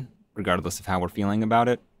mission, regardless of how we're feeling about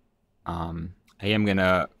it. I am going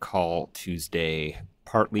to call Tuesday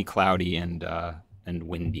partly cloudy and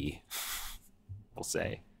windy, we'll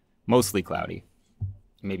say. Mostly cloudy.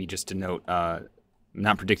 Maybe just to note,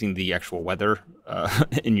 not predicting the actual weather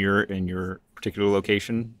in your particular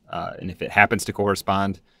location, and if it happens to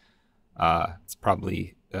correspond, it's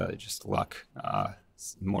probably just luck.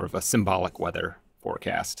 It's more of a symbolic weather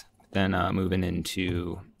forecast. Then moving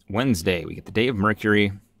into Wednesday, we get the day of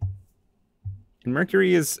Mercury. And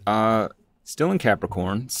Mercury is still in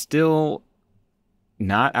Capricorn, still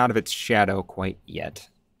not out of its shadow quite yet.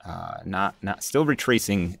 Not still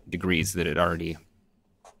retracing degrees that it already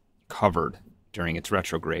covered during its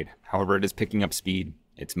retrograde. However, it is picking up speed.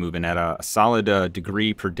 It's moving at a solid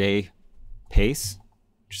degree per day pace,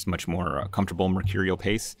 which is much more comfortable mercurial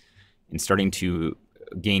pace, and starting to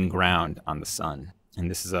gain ground on the Sun. And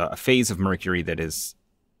this is a phase of Mercury that is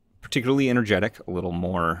particularly energetic, a little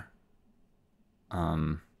more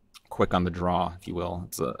quick on the draw, if you will.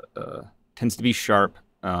 It's tends to be sharp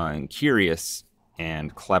and curious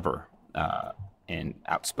and clever and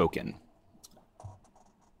outspoken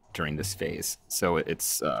during this phase. So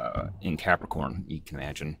it's in Capricorn, you can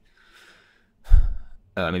imagine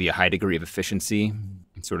maybe a high degree of efficiency,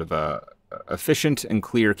 sort of a efficient and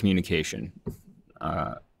clear communication,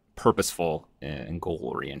 purposeful and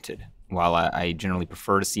goal-oriented. While I generally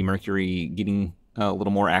prefer to see Mercury getting a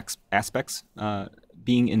little more aspects,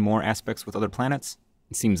 being in more aspects with other planets,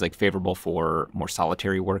 it seems like favorable for more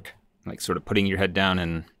solitary work, like sort of putting your head down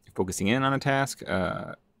and focusing in on a task,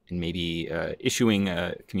 and maybe issuing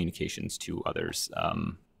communications to others,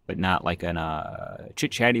 but not like in a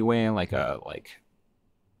chit-chatty way, like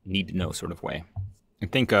need-to-know sort of way. I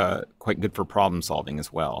think quite good for problem solving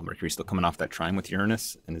as well. Mercury's still coming off that trine with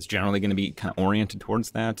Uranus and is generally going to be kind of oriented towards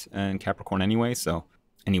that in Capricorn anyway. So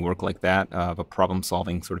any work like that of a problem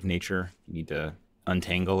solving sort of nature, you need to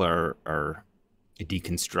untangle or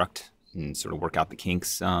deconstruct and sort of work out the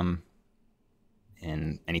kinks and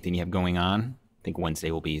anything you have going on. I think Wednesday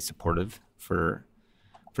will be supportive for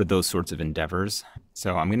those sorts of endeavors.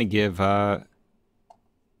 So I'm going to give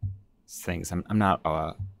things. I'm not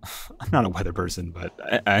a weather person, but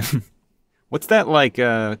I'm what's that like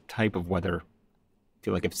type of weather? I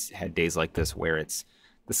feel like I've had days like this where it's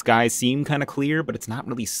the skies seem kind of clear, but it's not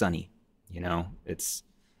really sunny. It's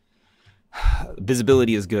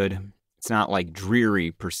visibility is good. It's not like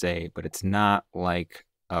dreary per se, but it's not like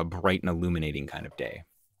a bright and illuminating kind of day.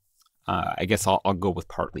 I guess I'll go with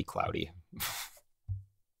partly cloudy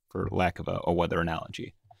for lack of a weather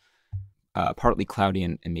analogy. Partly cloudy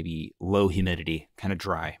and maybe low humidity, kind of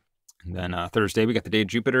dry. And then Thursday, we got the day of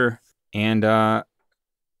Jupiter. And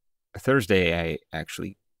Thursday, I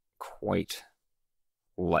actually quite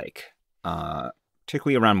like,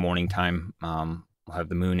 particularly around morning time. We'll have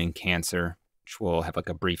the moon in Cancer, which will have like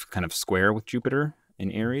a brief kind of square with Jupiter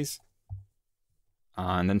in Aries.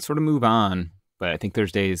 And then sort of move on. But I think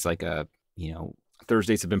Thursday is like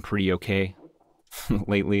Thursdays have been pretty okay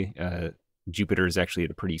lately. Jupiter is actually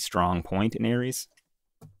at a pretty strong point in Aries,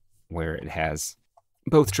 where it has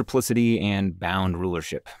both triplicity and bound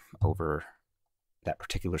rulership over that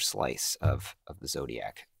particular slice of the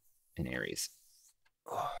zodiac in Aries.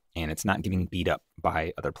 And it's not getting beat up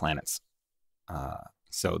by other planets.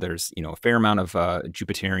 So there's, a fair amount of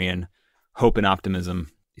Jupiterian hope and optimism.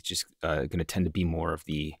 It's just going to tend to be more of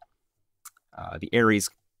the Aries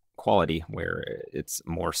quality, where it's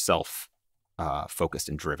more focused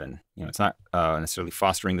and driven. It's not necessarily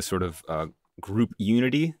fostering the sort of group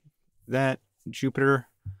unity that Jupiter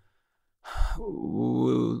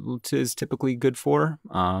is typically good for.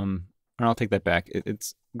 And I'll take that back.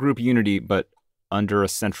 It's group unity, but under a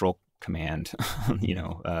central command.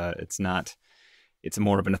 It's not. It's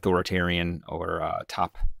more of an authoritarian or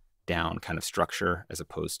top-down kind of structure, as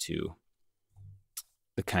opposed to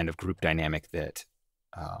the kind of group dynamic that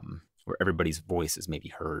where everybody's voice is maybe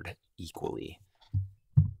heard equally.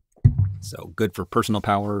 So good for personal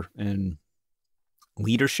power and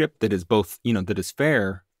leadership that is both, that is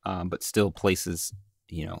fair, but still places,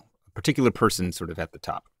 a particular person sort of at the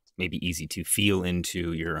top. It's maybe easy to feel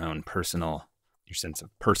into your sense of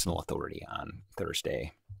personal authority on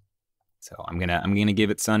Thursday. So I'm gonna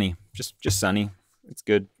give it sunny, just sunny. It's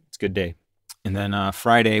good. It's a good day. And then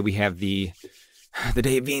Friday we have the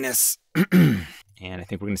day of Venus, and I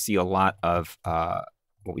think we're gonna see a lot of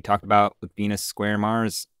what we talked about with Venus square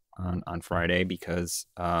Mars on Friday, because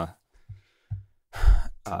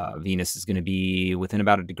Venus is going to be within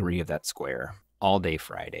about a degree of that square all day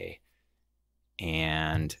Friday.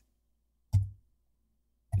 And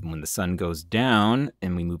when the sun goes down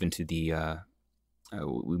and we move into the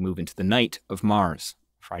night of Mars,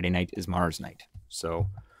 Friday night is Mars night. So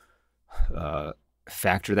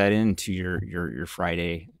factor that into your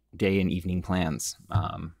Friday day and evening plans.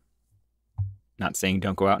 Not saying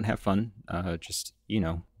don't go out and have fun. Just,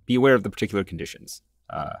 be aware of the particular conditions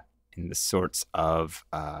and the sorts of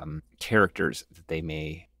characters that they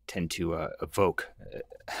may tend to evoke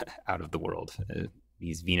out of the world.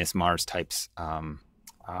 These Venus-Mars types. And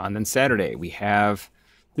then Saturday, we have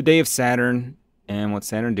the day of Saturn. And what's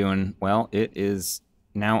Saturn doing? Well, it is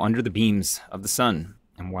now under the beams of the sun.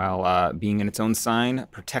 And while being in its own sign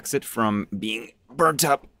protects it from being burnt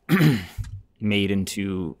up, made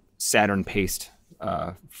into Saturn paste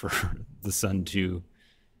for the sun to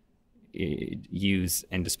use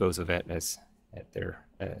and dispose of it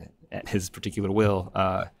at his particular will.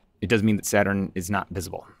 It does mean that Saturn is not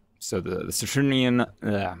visible. So the Saturnian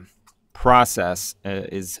process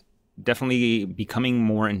is definitely becoming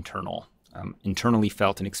more internal, internally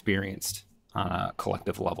felt and experienced on a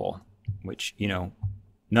collective level, which,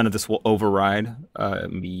 none of this will override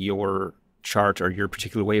your chart or your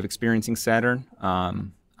particular way of experiencing Saturn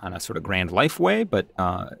on a sort of grand life way, but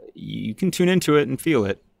you can tune into it and feel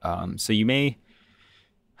it. So you may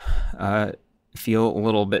feel a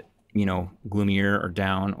little bit, gloomier or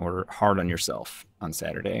down or hard on yourself on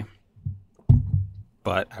Saturday.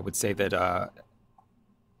 But I would say that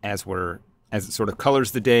as it sort of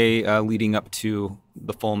colors the day leading up to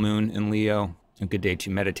the full moon in Leo, a good day to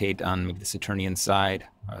meditate on maybe the Saturnian side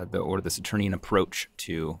or the Saturnian approach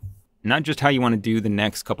to not just how you want to do the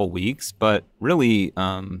next couple weeks, but really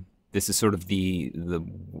this is sort of the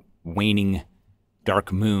waning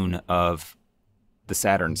dark moon of the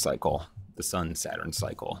Saturn cycle, the Sun-Saturn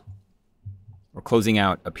cycle. We're closing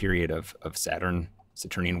out a period of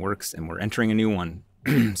Saturnian works, and we're entering a new one.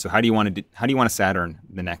 So how do you want to Saturn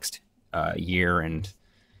the next year and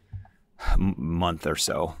month or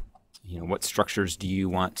so? What structures do you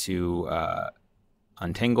want to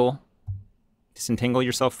disentangle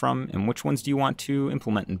yourself from, and which ones do you want to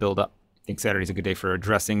implement and build up? I think Saturday's a good day for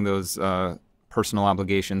addressing those personal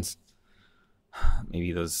obligations,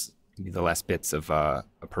 maybe the last bits of a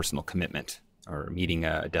personal commitment or meeting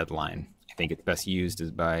a deadline. I think it's best used as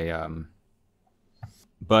by,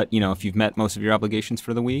 but if you've met most of your obligations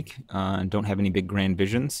for the week and don't have any big grand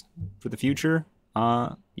visions for the future,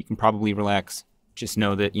 you can probably relax. Just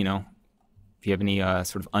know that, if you have any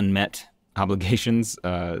sort of unmet obligations,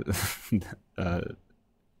 if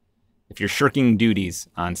you're shirking duties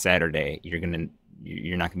on Saturday, you're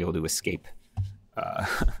not gonna be able to escape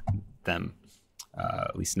them,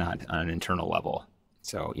 at least not on an internal level.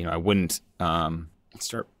 So I wouldn't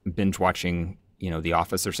start binge watching The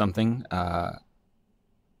Office or something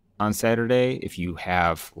on Saturday if you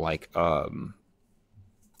have like a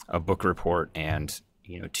book report and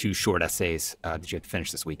 2 short essays that you have to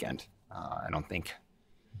finish this weekend. I don't think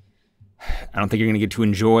you're going to get to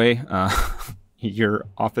enjoy your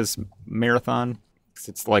office marathon, because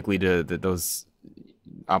it's likely that those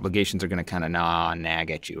obligations are going to kind of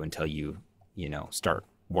nag at you until you start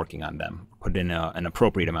working on them, put in an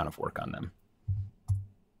appropriate amount of work on them.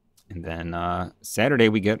 And then Saturday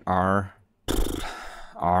we get our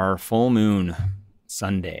full moon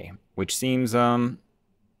Sunday, which seems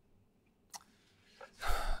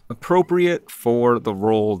appropriate for the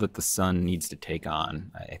role that the sun needs to take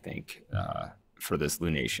on, I think, for this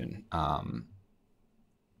lunation.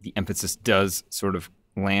 The emphasis does sort of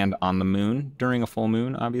land on the moon during a full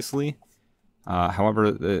moon, obviously.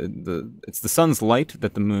 However, it's the sun's light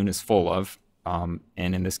that the moon is full of, and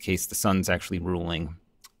in this case, the sun's actually ruling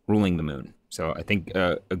the moon. So I think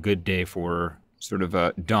a good day for sort of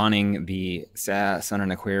donning the Sun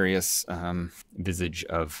in Aquarius visage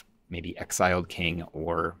of maybe exiled king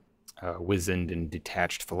or wizened and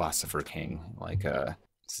detached philosopher king. Like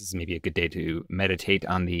this is maybe a good day to meditate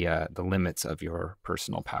on the limits of your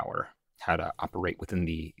personal power, how to operate within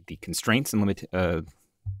the constraints and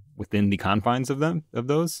within the confines of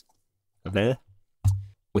those.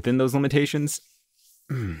 within those limitations,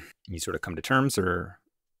 you sort of come to terms or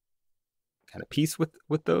kind of peace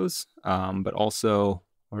with those, but also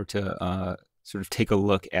or to sort of take a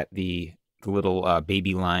look at the little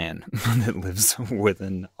baby lion that lives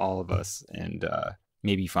within all of us, and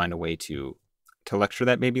maybe find a way to lecture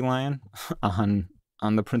that baby lion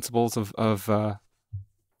on the principles of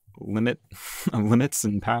limits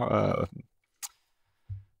and power,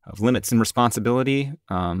 of limits and responsibility,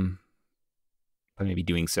 but maybe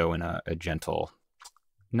doing so in a gentle,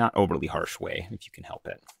 not overly harsh way, if you can help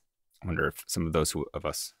it. I wonder if some of those of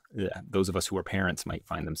us who are parents might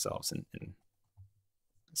find themselves in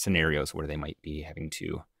scenarios where they might be having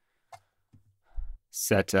to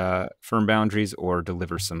set firm boundaries or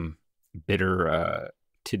deliver some bitter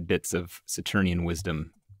tidbits of Saturnian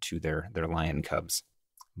wisdom to their lion cubs.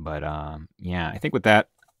 But yeah, I think with that,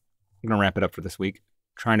 I'm going to wrap it up for this week.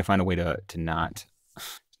 Trying to find a way to not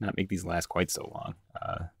make these last quite so long.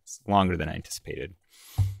 It's longer than I anticipated.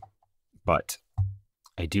 But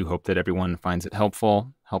I do hope that everyone finds it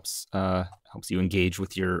helpful, helps you engage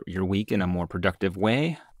with your week in a more productive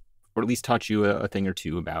way, or at least taught you a thing or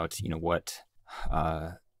two about, what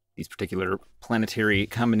these particular planetary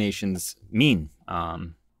combinations mean.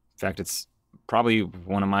 In fact, it's probably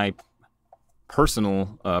one of my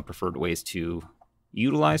personal preferred ways to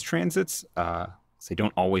utilize transits. So I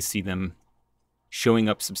don't always see them showing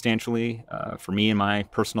up substantially for me in my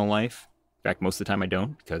personal life. In fact, most of the time I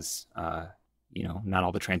don't, because not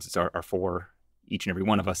all the transits are for each and every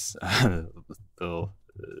one of us. They'll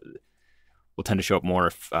tend to show up more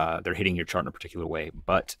if they're hitting your chart in a particular way.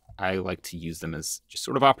 But I like to use them as just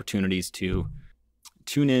sort of opportunities to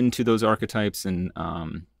tune into those archetypes and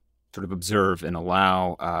sort of observe and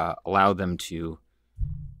allow them to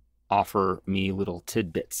offer me little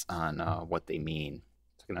tidbits on what they mean,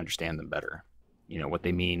 so I can understand them better. What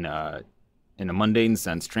they mean in a mundane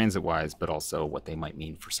sense, transit-wise, but also what they might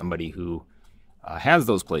mean for somebody who has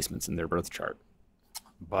those placements in their birth chart.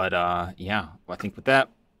 But yeah, I think with that,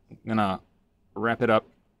 I'm gonna wrap it up.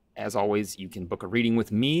 As always, you can book a reading with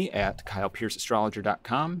me at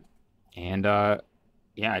KylePierceAstrologer.com. And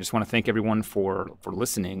yeah, I just want to thank everyone for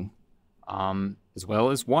listening, as well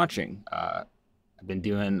as watching. I've been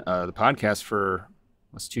doing the podcast for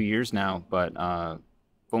almost 2 years now, but I've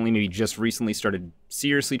only maybe just recently started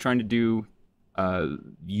seriously trying to do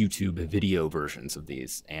YouTube video versions of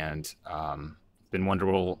these, and it's been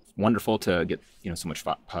wonderful to get so much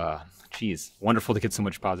wonderful to get so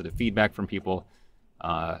much positive feedback from people.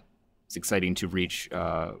 It's exciting to reach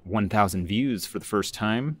 1,000 views for the first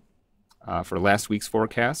time for last week's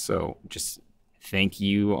forecast. So just thank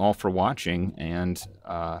you all for watching and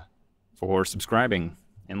for subscribing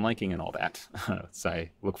and liking and all that. So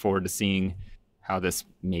I look forward to seeing how this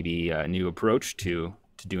maybe new approach to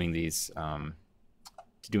doing these, to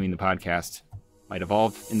doing the podcast might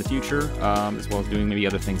evolve in the future, as well as doing maybe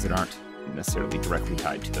other things that aren't necessarily directly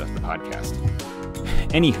tied to the podcast.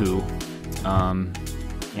 Anywho,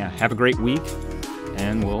 yeah, have a great week,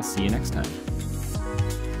 and we'll see you next time.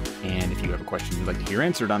 And if you have a question you'd like to hear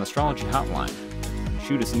answered on Astrology Hotline,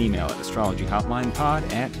 shoot us an email at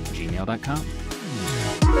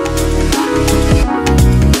astrologyhotlinepod@gmail.com.